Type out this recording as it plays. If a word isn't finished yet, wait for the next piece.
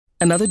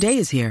Another day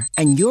is here,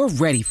 and you're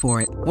ready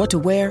for it. What to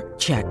wear?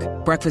 Check.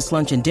 Breakfast,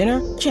 lunch, and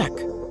dinner? Check.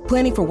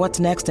 Planning for what's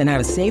next and how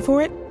to save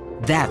for it?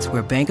 That's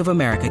where Bank of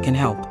America can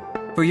help.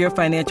 For your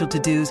financial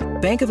to-dos,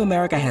 Bank of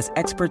America has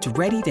experts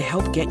ready to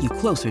help get you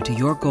closer to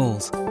your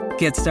goals.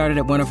 Get started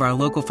at one of our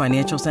local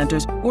financial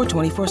centers or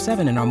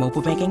 24/7 in our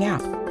mobile banking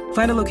app.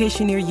 Find a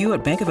location near you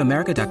at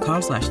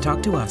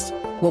bankofamerica.com/talktous.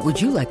 What would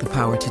you like the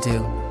power to do?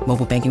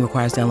 Mobile banking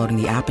requires downloading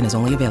the app and is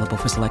only available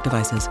for select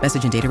devices.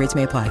 Message and data rates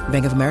may apply.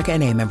 Bank of America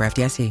N.A., member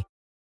FDIC.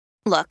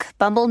 Look,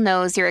 Bumble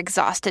knows you're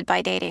exhausted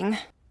by dating.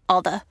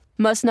 All the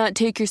must not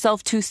take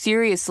yourself too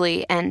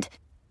seriously and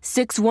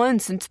 6'1"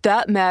 since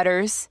that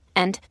matters.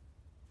 And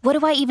what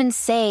do I even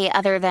say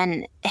other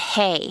than,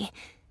 hey?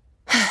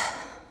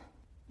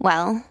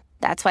 Well,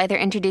 that's why they're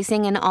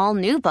introducing an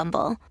all-new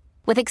Bumble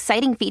with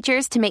exciting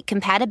features to make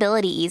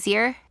compatibility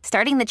easier,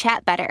 starting the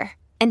chat better,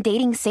 and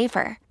dating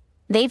safer.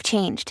 They've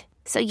changed,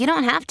 so you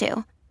don't have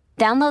to.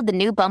 Download the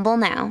new Bumble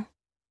now.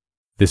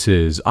 This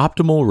is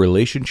Optimal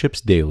Relationships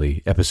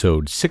Daily,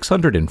 episode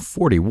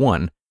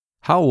 641,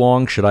 How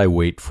Long Should I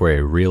Wait for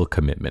a Real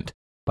Commitment?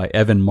 By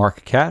Evan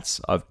Marc Katz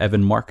of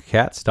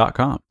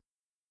evanmarckatz.com.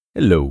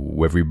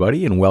 Hello,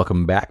 everybody, and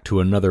welcome back to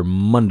another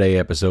Monday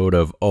episode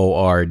of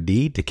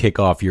ORD to kick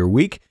off your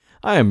week.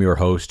 I am your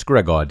host,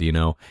 Greg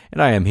Audino,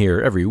 and I am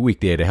here every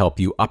weekday to help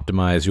you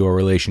optimize your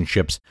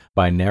relationships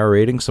by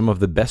narrating some of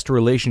the best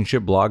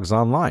relationship blogs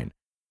online.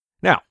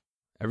 Now,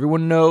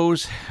 everyone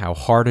knows how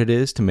hard it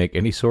is to make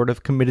any sort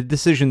of committed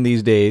decision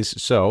these days,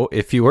 so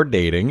if you are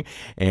dating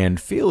and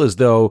feel as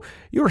though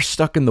you're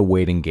stuck in the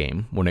waiting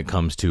game when it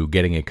comes to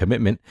getting a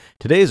commitment,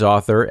 today's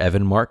author,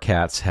 Evan Marc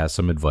Katz, has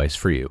some advice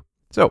for you.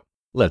 So,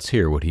 let's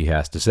hear what he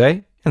has to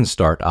say and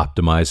start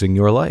optimizing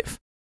your life.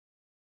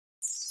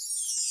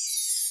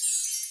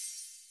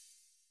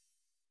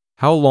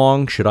 How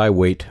Long Should I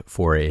Wait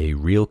for a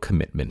Real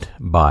Commitment?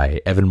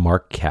 By Evan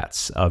Marc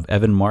Katz of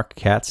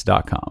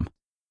evanmarckatz.com.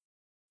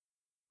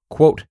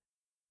 Quote,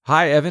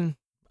 Hi, Evan.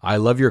 I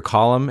love your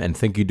column and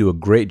think you do a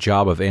great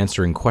job of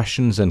answering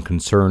questions and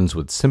concerns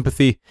with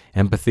sympathy,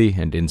 empathy,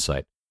 and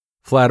insight.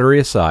 Flattery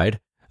aside,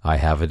 I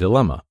have a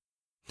dilemma.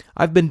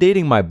 I've been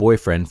dating my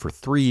boyfriend for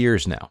 3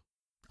 years now.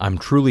 I'm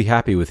truly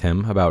happy with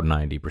him about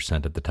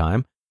 90% of the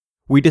time.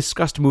 We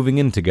discussed moving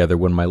in together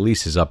when my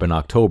lease is up in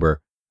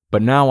October,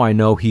 but now I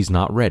know he's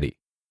not ready.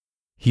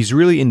 He's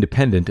really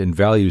independent and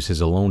values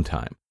his alone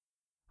time.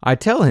 I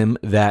tell him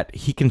that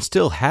he can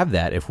still have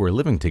that if we're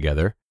living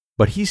together,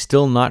 but he's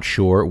still not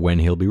sure when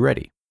he'll be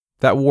ready.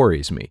 That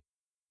worries me.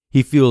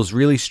 He feels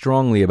really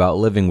strongly about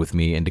living with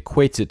me and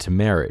equates it to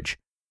marriage.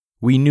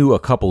 We knew a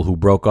couple who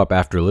broke up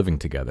after living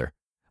together.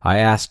 I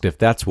asked if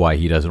that's why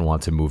he doesn't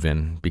want to move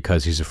in,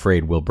 because he's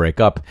afraid we'll break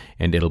up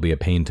and it'll be a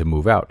pain to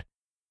move out.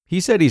 He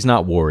said he's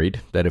not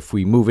worried, that if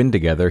we move in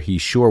together,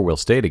 he's sure we'll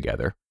stay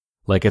together,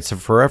 like it's a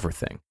forever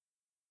thing.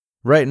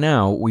 Right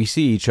now, we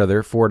see each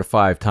other 4 to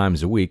 5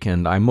 times a week,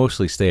 and I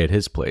mostly stay at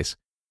his place.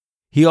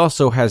 He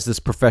also has this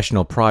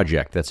professional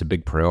project that's a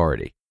big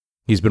priority.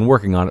 He's been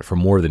working on it for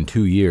more than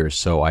 2 years,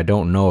 so I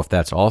don't know if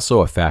that's also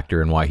a factor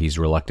in why he's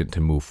reluctant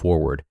to move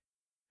forward.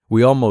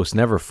 We almost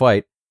never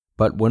fight,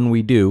 but when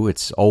we do,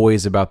 it's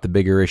always about the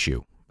bigger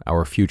issue,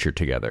 our future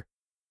together.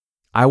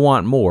 I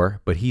want more,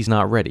 but he's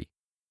not ready.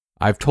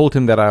 I've told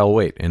him that I'll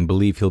wait and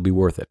believe he'll be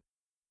worth it.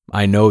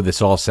 I know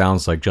this all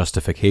sounds like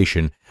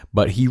justification,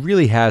 but he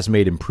really has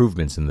made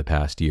improvements in the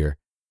past year.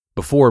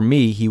 Before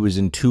me, he was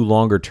in 2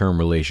 longer-term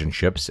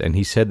relationships, and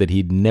he said that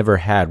he'd never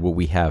had what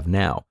we have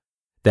now,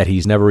 that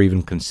he's never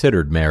even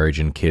considered marriage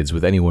and kids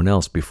with anyone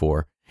else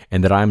before,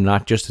 and that I'm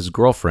not just his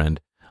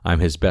girlfriend, I'm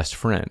his best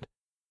friend.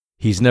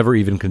 He's never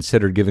even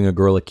considered giving a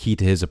girl a key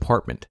to his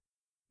apartment.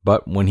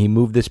 But when he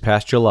moved this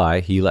past July,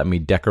 he let me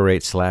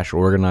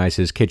decorate/organize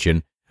his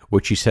kitchen,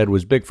 which he said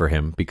was big for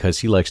him because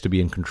he likes to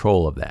be in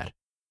control of that.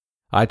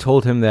 I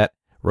told him that,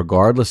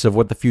 regardless of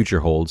what the future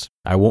holds,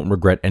 I won't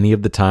regret any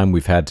of the time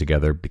we've had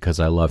together because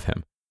I love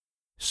him.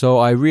 So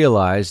I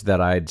realized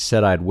that I'd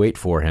said I'd wait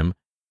for him,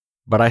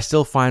 but I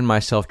still find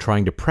myself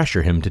trying to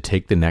pressure him to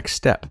take the next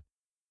step.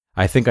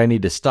 I think I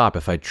need to stop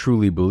if I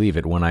truly believe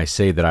it when I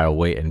say that I'll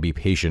wait and be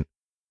patient,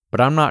 but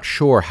I'm not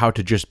sure how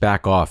to just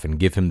back off and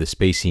give him the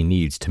space he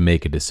needs to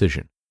make a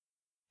decision.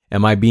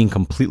 Am I being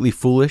completely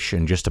foolish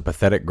and just a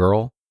pathetic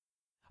girl?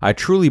 I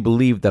truly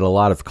believe that a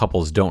lot of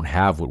couples don't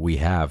have what we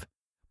have,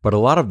 but a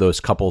lot of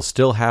those couples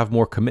still have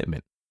more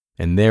commitment,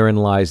 and therein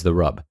lies the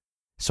rub.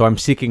 So I'm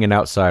seeking an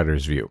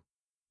outsider's view.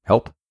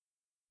 Help?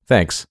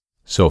 Thanks,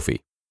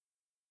 Sophie.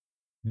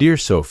 Dear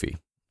Sophie,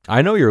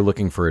 I know you're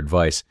looking for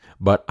advice,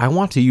 but I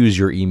want to use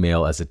your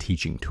email as a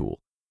teaching tool.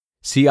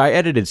 See, I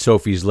edited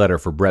Sophie's letter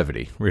for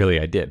brevity, really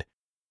I did,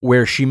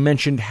 where she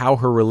mentioned how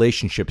her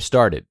relationship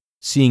started,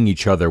 seeing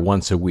each other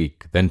once a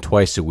week, then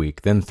twice a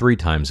week, then 3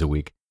 times a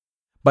week.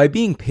 By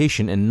being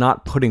patient and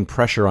not putting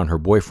pressure on her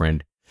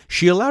boyfriend,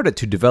 she allowed it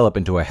to develop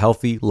into a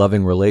healthy,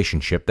 loving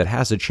relationship that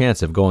has a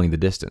chance of going the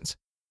distance.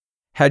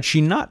 Had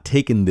she not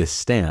taken this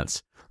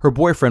stance, her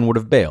boyfriend would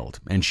have bailed,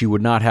 and she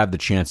would not have the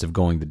chance of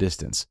going the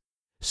distance.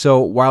 So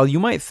while you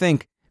might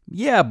think,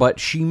 yeah, but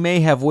she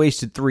may have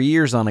wasted 3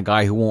 years on a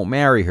guy who won't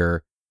marry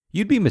her,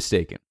 you'd be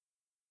mistaken.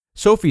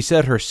 Sophie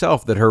said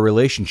herself that her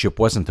relationship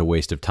wasn't a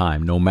waste of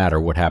time, no matter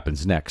what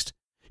happens next.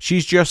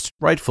 She's just,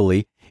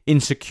 rightfully,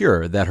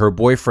 insecure that her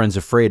boyfriend's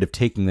afraid of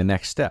taking the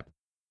next step.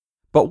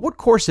 But what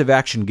course of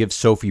action gives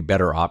Sophie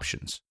better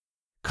options?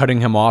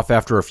 Cutting him off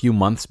after a few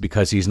months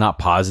because he's not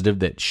positive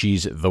that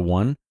she's the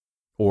one?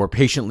 Or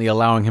patiently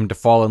allowing him to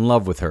fall in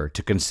love with her,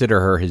 to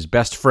consider her his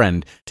best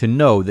friend, to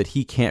know that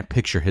he can't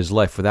picture his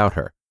life without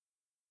her?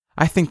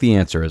 I think the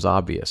answer is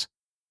obvious.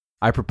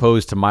 I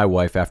proposed to my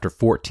wife after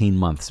 14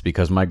 months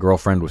because my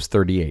girlfriend was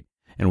 38,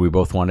 and we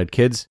both wanted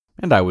kids,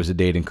 and I was a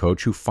dating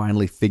coach who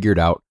finally figured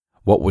out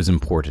what was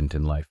important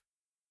in life.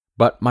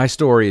 But my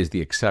story is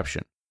the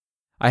exception.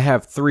 I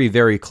have 3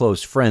 very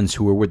close friends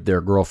who were with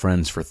their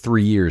girlfriends for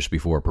 3 years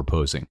before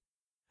proposing.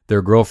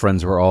 Their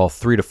girlfriends were all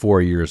 3 to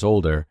 4 years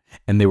older,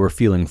 and they were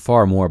feeling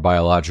far more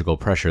biological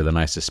pressure than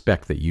I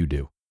suspect that you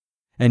do.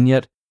 And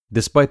yet,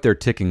 despite their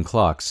ticking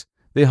clocks,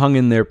 they hung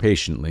in there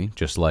patiently,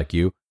 just like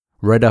you,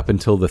 right up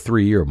until the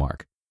 3-year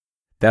mark.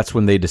 That's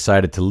when they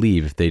decided to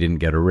leave if they didn't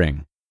get a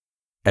ring.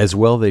 As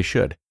well they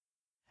should.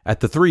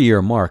 At the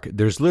 3-year mark,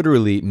 there's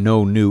literally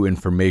no new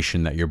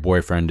information that your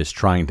boyfriend is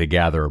trying to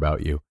gather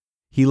about you.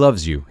 He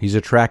loves you, he's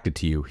attracted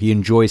to you, he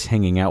enjoys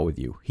hanging out with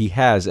you, he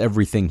has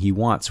everything he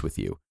wants with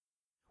you.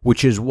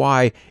 Which is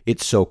why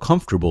it's so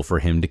comfortable for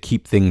him to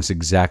keep things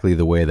exactly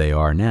the way they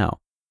are now.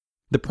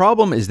 The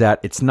problem is that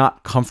it's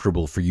not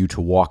comfortable for you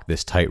to walk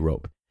this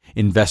tightrope,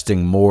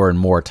 investing more and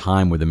more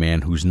time with a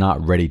man who's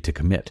not ready to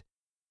commit.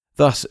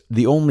 Thus,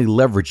 the only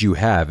leverage you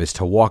have is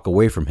to walk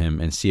away from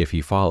him and see if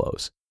he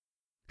follows.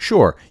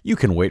 Sure, you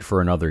can wait for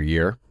another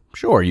year.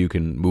 Sure, you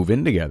can move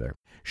in together.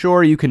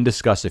 Sure, you can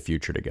discuss a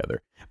future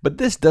together. But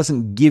this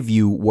doesn't give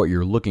you what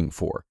you're looking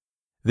for.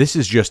 This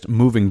is just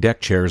moving deck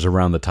chairs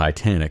around the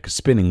Titanic,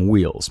 spinning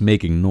wheels,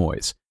 making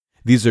noise.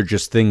 These are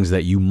just things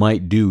that you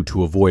might do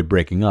to avoid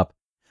breaking up,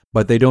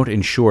 but they don't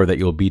ensure that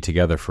you'll be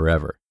together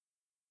forever.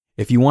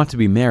 If you want to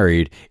be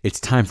married, it's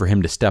time for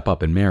him to step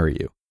up and marry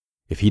you.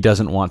 If he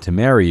doesn't want to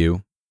marry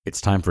you,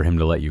 it's time for him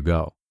to let you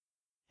go.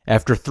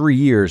 After 3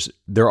 years,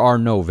 there are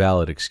no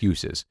valid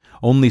excuses,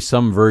 only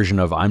some version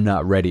of I'm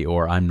not ready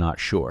or I'm not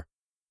sure.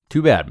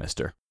 Too bad,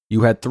 mister.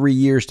 You had 3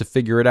 years to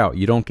figure it out.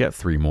 You don't get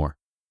 3 more.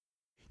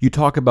 You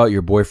talk about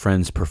your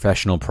boyfriend's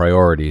professional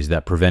priorities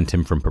that prevent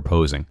him from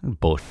proposing.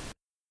 Bullshit.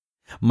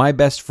 My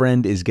best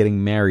friend is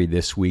getting married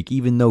this week,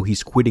 even though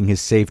he's quitting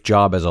his safe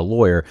job as a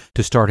lawyer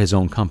to start his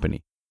own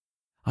company.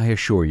 I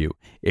assure you,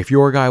 if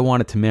your guy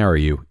wanted to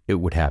marry you, it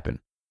would happen.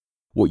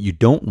 What you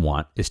don't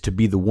want is to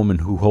be the woman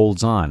who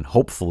holds on,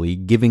 hopefully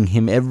giving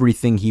him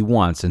everything he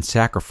wants and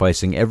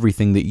sacrificing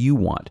everything that you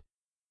want.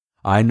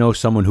 I know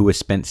someone who has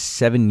spent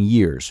 7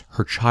 years,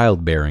 her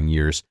childbearing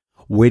years,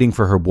 waiting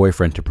for her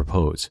boyfriend to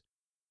propose.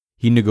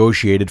 He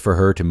negotiated for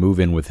her to move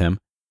in with him,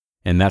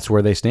 and that's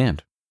where they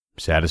stand.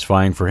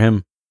 Satisfying for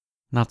him,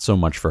 not so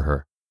much for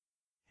her.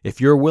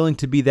 If you're willing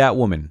to be that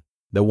woman,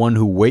 the one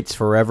who waits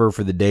forever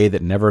for the day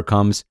that never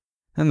comes,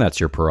 then that's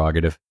your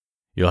prerogative.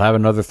 You'll have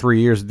another 3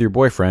 years with your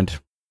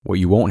boyfriend. What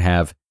you won't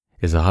have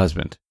is a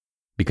husband,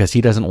 because he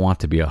doesn't want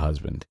to be a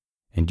husband,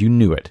 and you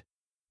knew it,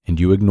 and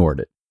you ignored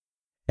it.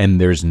 And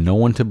there's no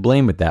one to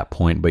blame at that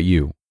point but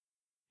you.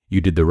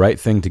 You did the right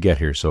thing to get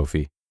here,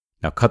 Sophie.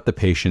 Now cut the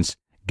patience,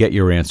 get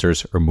your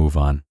answers, or move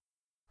on.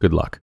 Good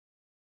luck.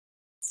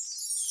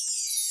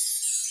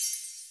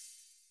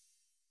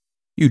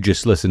 You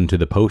just listened to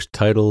the post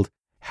titled,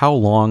 How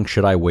Long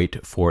Should I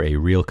Wait for a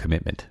Real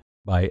Commitment?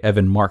 By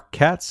Evan Mark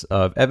Katz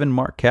of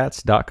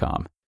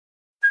evanmarkkatz.com.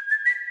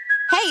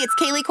 Hey, it's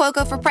Kaylee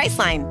Cuoco for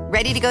Priceline.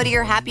 Ready to go to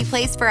your happy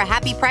place for a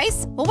happy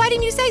price? Well, why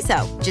didn't you say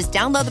so? Just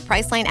download the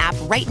Priceline app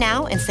right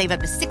now and save up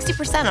to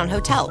 60% on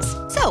hotels.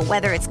 So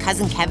whether it's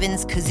Cousin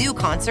Kevin's Kazoo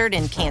Concert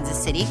in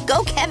Kansas City,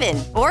 go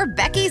Kevin, or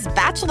Becky's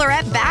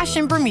Bachelorette Bash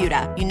in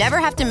Bermuda, you never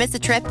have to miss a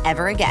trip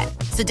ever again.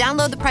 So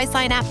download the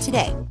Priceline app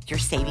today. Your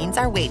savings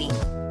are waiting.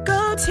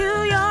 Go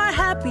to your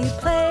happy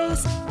place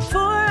for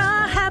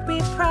a happy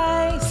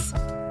price.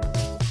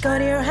 Go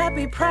to your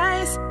happy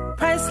price,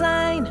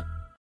 Priceline.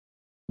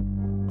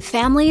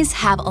 Families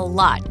have a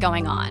lot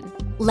going on.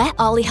 Let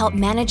Ollie help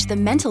manage the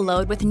mental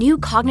load with new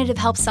cognitive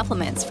help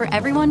supplements for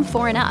everyone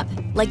 4 and up,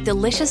 like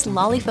delicious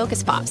Lolly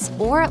Focus Pops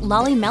or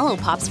Lolly Mellow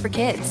Pops for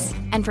kids.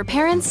 And for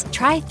parents,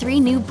 try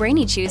 3 new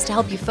Brainy Chews to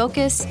help you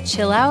focus,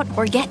 chill out,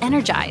 or get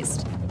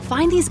energized.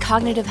 Find these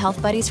cognitive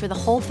health buddies for the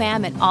whole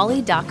fam at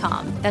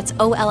ollie.com. That's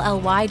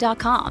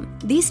OLLY.com.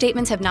 These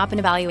statements have not been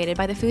evaluated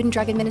by the Food and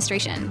Drug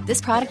Administration.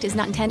 This product is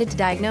not intended to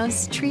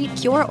diagnose, treat,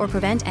 cure, or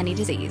prevent any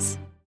disease.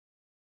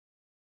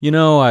 You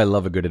know, I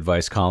love a good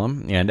advice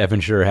column, and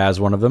Evan sure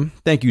has one of them.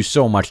 Thank you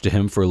so much to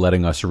him for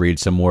letting us read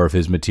some more of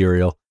his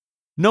material.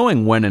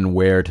 Knowing when and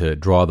where to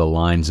draw the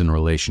lines in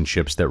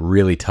relationships that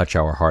really touch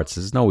our hearts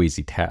is no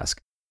easy task.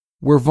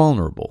 We're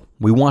vulnerable.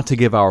 We want to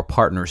give our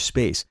partner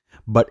space,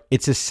 but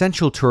it's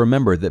essential to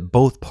remember that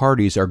both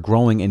parties are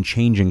growing and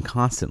changing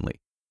constantly.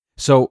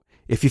 So,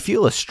 if you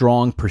feel a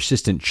strong,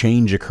 persistent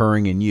change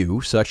occurring in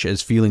you, such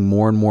as feeling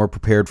more and more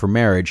prepared for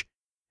marriage,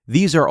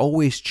 These are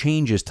always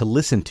changes to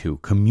listen to,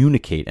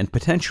 communicate, and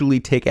potentially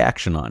take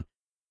action on.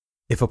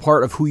 If a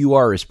part of who you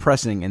are is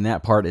pressing and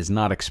that part is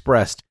not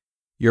expressed,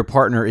 your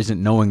partner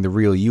isn't knowing the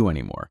real you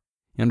anymore.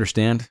 You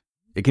understand?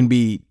 It can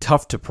be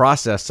tough to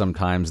process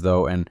sometimes,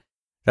 though, and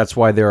that's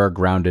why there are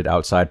grounded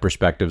outside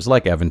perspectives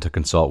like Evan to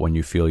consult when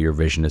you feel your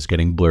vision is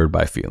getting blurred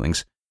by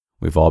feelings.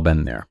 We've all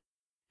been there.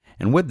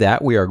 And with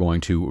that, we are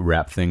going to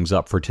wrap things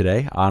up for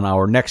today. On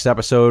our next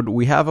episode,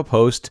 we have a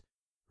post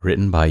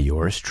written by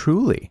yours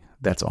truly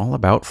that's all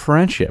about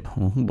friendship.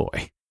 Oh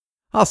boy.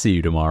 I'll see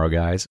you tomorrow,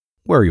 guys,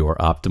 where your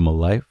optimal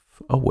life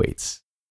awaits.